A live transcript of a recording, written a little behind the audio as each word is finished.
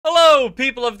Hello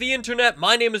people of the internet,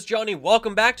 my name is Johnny,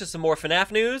 welcome back to some more FNaF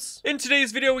news. In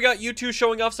today's video we got Youtooz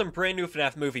showing off some brand new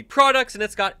FNaF movie products and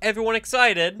it's got everyone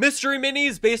excited. Mystery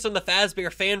minis based on the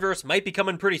Fazbear Fanverse might be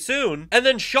coming pretty soon. And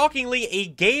then shockingly, a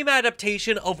game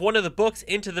adaptation of one of the books,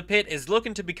 Into the Pit, is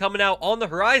looking to be coming out on the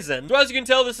horizon. So as you can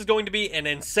tell, this is going to be an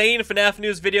insane FNaF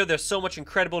news video. There's so much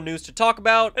incredible news to talk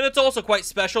about. And it's also quite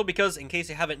special because, in case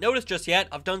you haven't noticed just yet,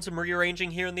 I've done some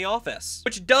rearranging here in the office.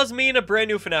 Which does mean a brand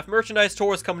new FNaF merchandise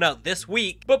tour is coming out this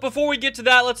week. But before we get to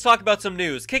that, let's talk about some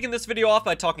news. Kicking this video off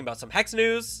by talking about some Hex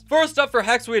news. First up for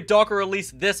Hex, we had Dawko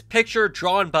release this picture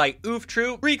drawn by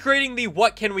OofTroop, recreating the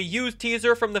What Can We Use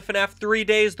teaser from the FNaF 3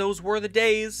 days. Those were the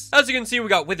days. As you can see, we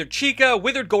got Withered Chica,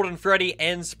 Withered Golden Freddy,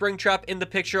 and Springtrap in the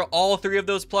picture. All three of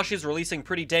those plushies releasing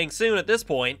pretty dang soon at this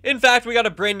point. In fact, we got a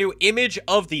brand new image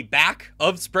of the back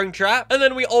of Springtrap, and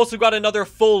then we also got another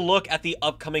full look at the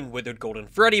upcoming Withered Golden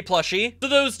Freddy plushie. So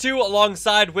those two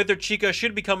alongside Withered Chica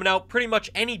should be coming out pretty much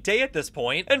any day at this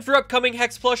point. And for upcoming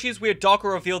Hex plushies, we had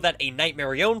Dawko reveal that a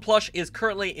Nightmarion plush is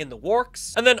currently in the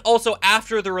works. And then also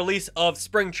after the release of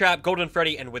Springtrap, Golden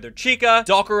Freddy, and Withered Chica,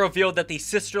 Dawko revealed that the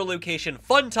sister location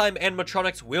Funtime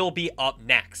animatronics will be up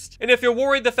next. And if you're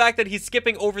worried the fact that he's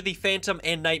skipping over the Phantom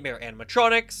and Nightmare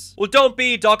animatronics, well, don't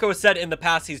be. Dawko has said in the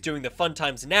past he's doing the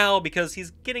Funtimes now because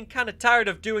he's getting kind of tired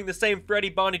of doing the same Freddy,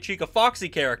 Bonnie, Chica, Foxy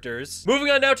characters. Moving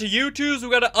on now to Youtooz,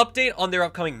 we got an update on their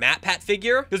upcoming MatPat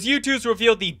figure, because Youtooz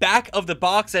revealed the back of the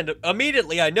box, and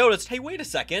immediately I noticed, hey, wait a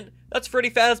second, that's Freddy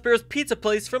Fazbear's pizza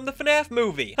place from the FNaF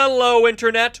movie. Hello,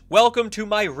 internet. Welcome to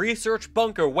my research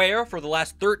bunker where, for the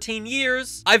last 13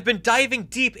 years, I've been diving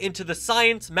deep into the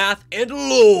science, math, and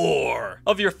lore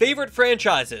of your favorite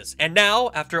franchises. And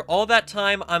now, after all that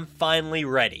time, I'm finally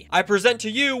ready. I present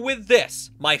to you with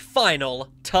this, my final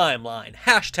timeline.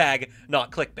 Hashtag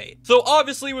not clickbait. So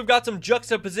obviously, we've got some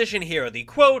juxtaposition here. The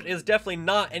quote is definitely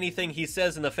not anything he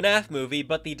says in the FNaF movie,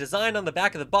 but the design on the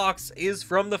back of the box is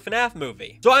from the FNaF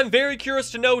movie. So I'm very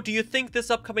curious to know, do you think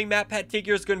this upcoming MatPat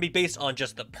figure is going to be based on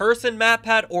just the person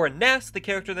MatPat or Ness, the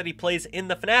character that he plays in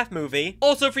the FNaF movie?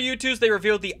 Also for Youtooz, they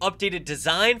revealed the updated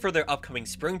design for their upcoming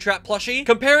Springtrap plushie.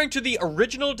 Comparing to the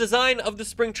original design of the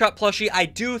Springtrap plushie, I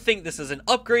do think this is an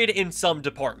upgrade in some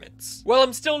departments. While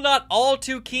I'm still not all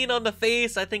too keen on the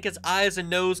face, I think his eyes and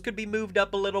nose could be moved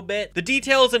up a little bit. The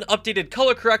details and updated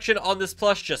color correction on this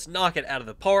plush just knock it out of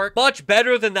the park. Much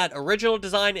better than that original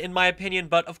design in my opinion,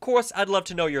 but of course I'd love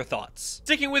to know your thoughts.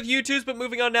 Sticking with Youtooz, but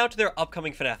moving on now to their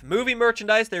upcoming FNaF movie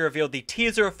merchandise, they revealed the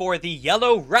teaser for the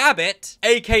Yellow Rabbit,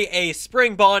 aka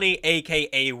Spring Bonnie,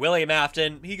 aka William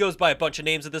Afton. He goes by a bunch of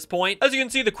names at this point. As you can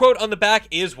see, the quote on the back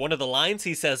is one of the lines.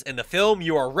 He says, "In the film,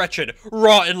 you are wretched,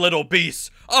 rotten little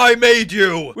beasts. I made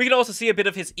you." We can also see a bit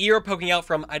of his ear poking out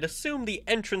from, I'd assume, the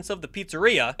entrance of the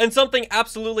pizzeria. And something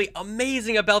absolutely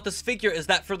amazing about this figure is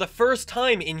that for the first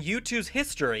time in Youtooz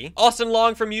history, Austin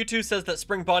Long from Youtooz says that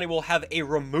Spring Bonnie will have a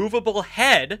removable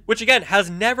head, which again has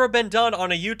never been done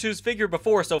on a Youtooz figure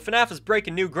before, so FNaF is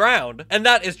breaking new ground, and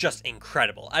that is just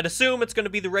incredible. I'd assume it's going to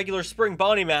be the regular Spring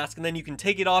Bonnie mask, and then you can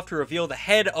take it off to reveal the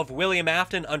head of William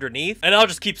Afton underneath, and I'll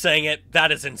just keep saying it,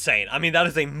 that is insane. I mean, that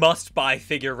is a must-buy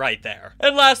figure right there.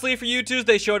 And lastly, for Youtooz,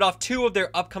 they showed off two of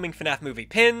their upcoming FNaF movie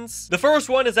pins. The first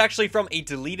one is actually from a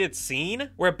deleted scene,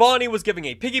 where Bonnie was giving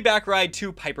a piggyback ride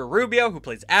to Piper Rubio, who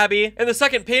plays Abby, and the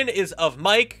second pin is of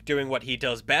Mike doing what he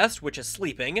does best, which is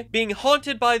sleeping, being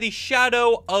haunted by the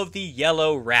shadow of the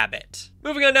Yellow Rabbit.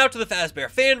 Moving on now to the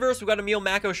Fazbear Fanverse, we've got Emil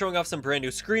Mako showing off some brand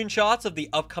new screenshots of the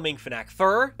upcoming FNaC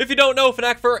Fur. If you don't know,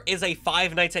 FNaC Fur is a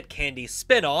Five Nights at Candy's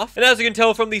spin-off, and as you can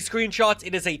tell from these screenshots,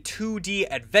 it is a 2D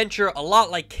adventure, a lot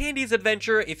like Candy's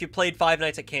Adventure if you played Five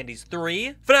Nights at Candy's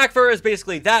 3. FNaC Fur is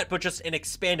basically that, but just an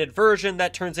expanded version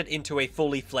that turns it into a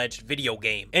fully fledged video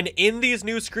game. And in these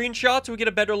new screenshots, we get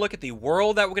a better look at the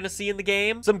world that we're going to see in the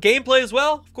game. Some gameplay as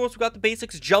well. Of course, we've got the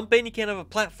basics jumping. You can't have a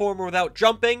platformer without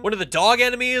jumping. One of the dog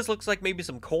enemies looks like maybe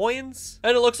some coins,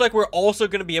 and it looks like we're also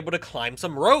going to be able to climb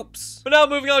some ropes. But now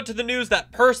moving on to the news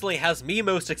that personally has me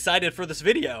most excited for this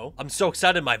video. I'm so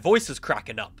excited my voice is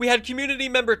cracking up. We had community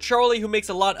member Charlie, who makes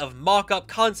a lot of mock-up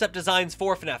concept designs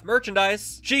for FNaF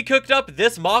merchandise. She cooked up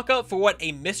this mock-up for what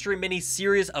a mystery mini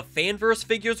series of Fanverse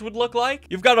figures would look like.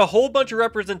 You've got a whole bunch of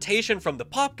representation from the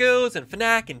Pop Goes and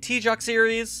FNaC and T-Jock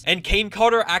series, and Kane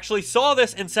Carter actually saw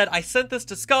this and said, "I sent this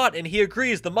to Scott and he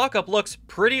agrees the mock-up looks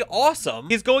pretty awesome.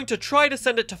 He's going to try try to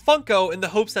send it to Funko in the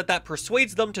hopes that that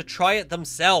persuades them to try it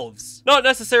themselves. Not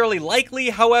necessarily likely,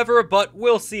 however, but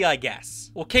we'll see, I guess.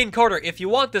 Well, Kane Carter, if you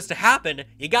want this to happen,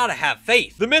 you gotta have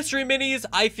faith. The mystery minis,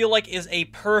 I feel like, is a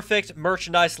perfect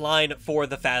merchandise line for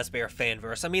the Fazbear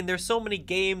fanverse. I mean, there's so many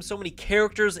games, so many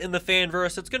characters in the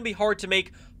fanverse, it's gonna be hard to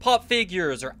make pop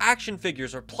figures or action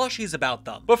figures or plushies about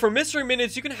them. But for mystery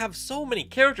minis, you can have so many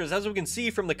characters, as we can see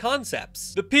from the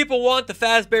concepts. The people want the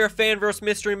Fazbear fanverse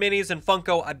mystery minis, and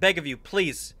Funko, I beg of you,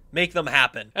 please, make them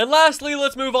happen. And lastly,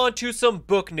 let's move on to some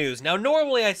book news. Now,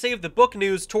 normally I save the book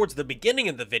news towards the beginning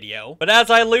of the video, but as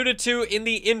I alluded to in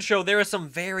the intro, there is some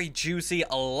very juicy,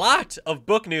 a lot of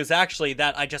book news actually,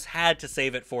 that I just had to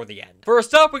save it for the end.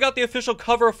 First up, we got the official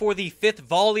cover for the 5th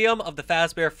volume of the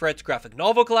Fazbear Frights graphic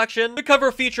novel collection. The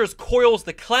cover features Coils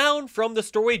the Clown from the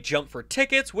story Jump for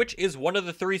Tickets, which is one of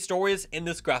the 3 stories in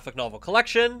this graphic novel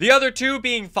collection. The other 2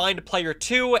 being Find Player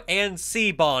 2 and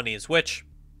Sea Bonnies, which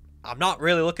I'm not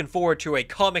really looking forward to a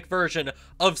comic version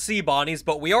of Sea Bonnies,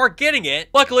 but we are getting it.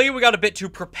 Luckily, we got a bit to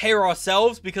prepare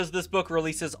ourselves because this book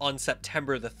releases on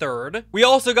September the 3rd. We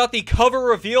also got the cover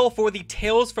reveal for the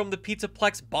Tales from the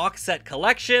Pizzaplex box set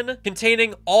collection,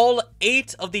 containing all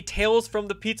 8 of the Tales from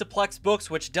the Pizzaplex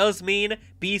books, which does mean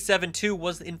B72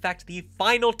 was in fact the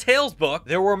final Tales book.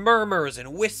 There were murmurs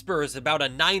and whispers about a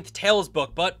 9th Tales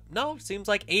book, but no, seems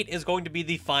like 8 is going to be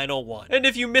the final one. And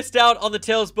if you missed out on the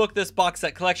Tales book, this box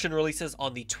set collection releases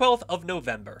on the 12th of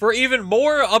November. For even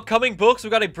more upcoming books, we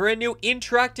got a brand new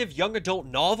interactive young adult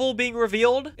novel being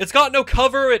revealed. It's got no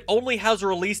cover, it only has a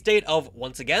release date of,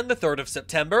 once again, the 3rd of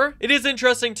September. It is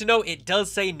interesting to note it does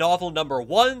say novel number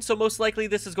 1, so most likely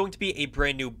this is going to be a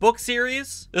brand new book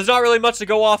series. There's not really much to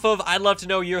go off of. I'd love to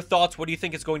know your thoughts. What do you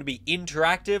think is going to be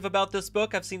interactive about this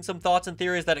book? I've seen some thoughts and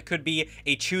theories that it could be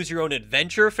a choose your own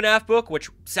adventure FNaF book, which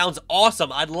sounds awesome.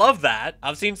 I'd love that.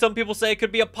 I've seen some people say it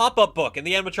could be a pop-up book and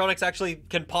the animatronics actually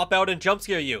can pop out and jump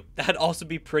scare you. That'd also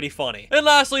be pretty funny. And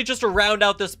lastly, just to round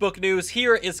out this book news,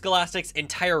 here is Scholastic's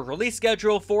entire release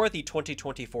schedule for the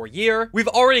 2024 year. We've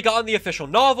already gotten the official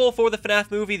novel for the FNaF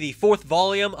movie, the 4th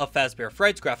volume of Fazbear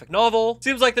Frights graphic novel.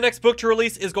 Seems like the next book to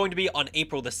release is going to be on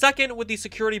April the 2nd with the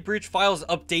Security Breach Files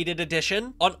updated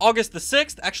edition. On August the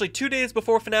 6th, actually 2 days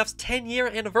before FNaF's 10-year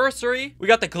anniversary, we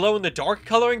got the glow-in-the-dark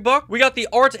coloring book. We got the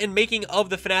art and making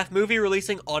of the FNaF movie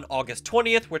releasing on August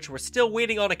 20th, which we're still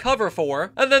waiting on a cover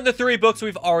for, and then the 3 books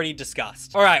we've already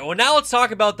discussed. Alright, well now let's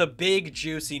talk about the big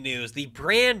juicy news, the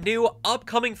brand new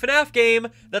upcoming FNaF game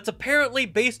that's apparently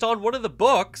based on one of the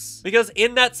books, because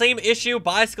in that same issue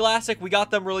by Scholastic, we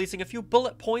got them releasing a few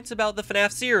bullet points about the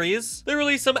FNaF series. They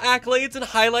released some accolades and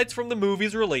highlights from the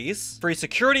movie's release. Free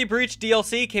Security Breach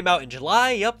DLC came out in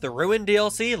July, yep, the Ruin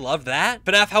DLC, loved that.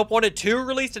 FNaF Help Wanted 2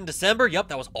 released in December, yep,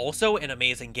 that was also an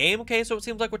amazing game. Okay, so it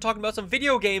seems like we're talking about some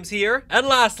video games here. And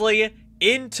lastly,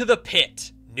 Into the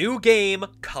Pit, new game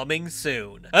coming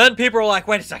soon. And people are like,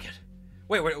 wait a second.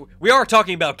 Wait, we are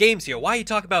talking about games here. Why are you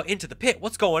talking about Into the Pit?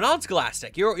 What's going on,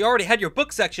 Scholastic? You already had your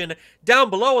book section down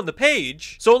below on the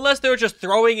page. So unless they're just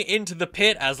throwing Into the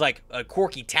Pit as like a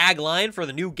quirky tagline for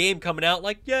the new game coming out,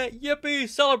 like, yeah, yippee,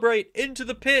 celebrate, Into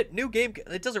the Pit, new game,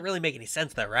 it doesn't really make any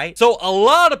sense there, right? So a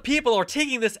lot of people are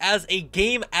taking this as a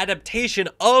game adaptation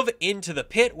of Into the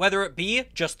Pit, whether it be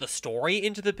just the story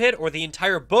Into the Pit or the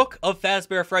entire book of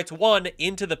Fazbear Frights 1,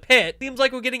 Into the Pit. Seems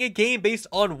like we're getting a game based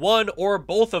on one or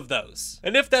both of those.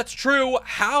 And if that's true,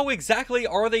 how exactly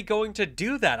are they going to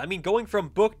do that? I mean, going from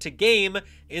book to game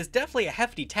is definitely a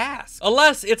hefty task.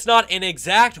 Unless it's not an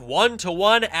exact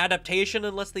one-to-one adaptation,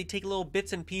 unless they take little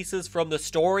bits and pieces from the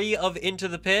story of Into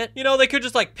the Pit. You know, they could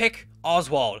just like pick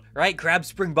Oswald, right? Grab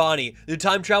Spring Bonnie, the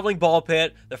time-traveling ball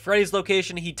pit, the Freddy's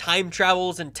location he time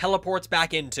travels and teleports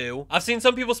back into. I've seen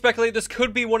some people speculate this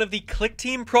could be one of the Click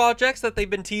Team projects that they've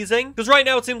been teasing, because right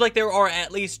now it seems like there are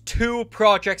at least 2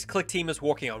 projects Click Team is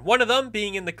working on. One of them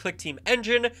being in the Click Team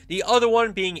engine, the other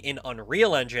one being in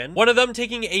Unreal Engine. One of them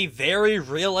taking a very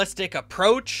realistic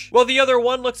approach, while the other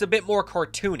one looks a bit more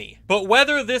cartoony. But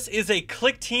whether this is a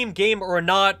Click Team game or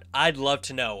not, I'd love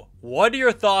to know. What are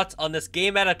your thoughts on this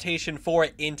game adaptation for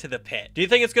Into the Pit? Do you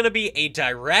think it's going to be a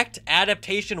direct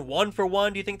adaptation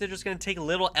one-for-one? Do you think they're just going to take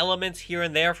little elements here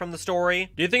and there from the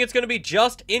story? Do you think it's going to be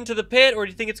just Into the Pit, or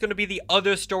do you think it's going to be the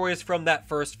other stories from that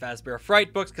first Fazbear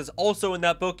Fright books? Because also in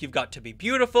that book, you've got To Be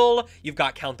Beautiful, you've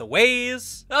got Count the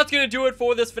Ways. That's going to do it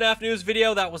for this FNaF news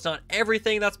video. That was not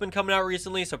everything that's been coming out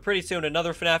recently, so pretty soon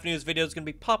another FNaF news video is going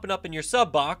to be popping up in your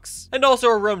sub box, and also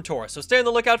a room tour. So stay on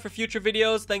the lookout for future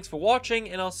videos. Thanks for watching,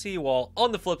 and I'll see you all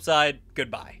on the flip side.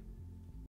 Goodbye.